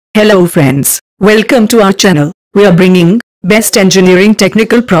Hello friends, welcome to our channel. We are bringing best engineering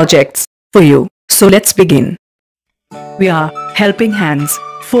technical projects for you. So let's begin. We are helping hands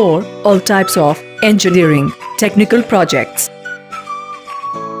for all types of engineering technical projects.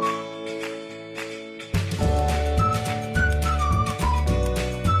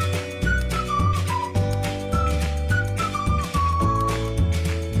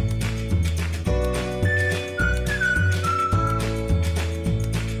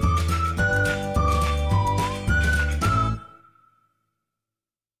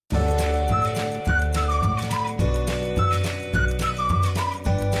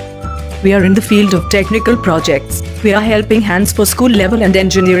 We are in the field of technical projects. We are helping hands for school level and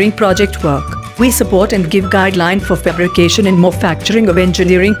engineering project work. We support and give guideline for fabrication and manufacturing of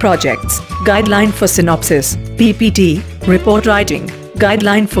engineering projects, guideline for SYNOPSIS, PPT, report writing,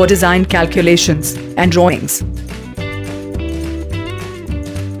 guideline for design calculations and drawings.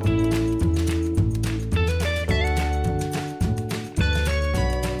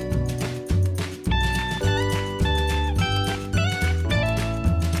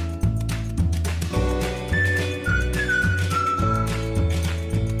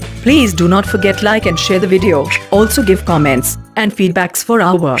 Please do not forget like and share the video. Also give comments and feedbacks for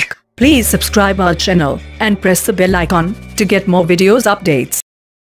our work. Please subscribe our channel and press the bell icon to get more videos updates.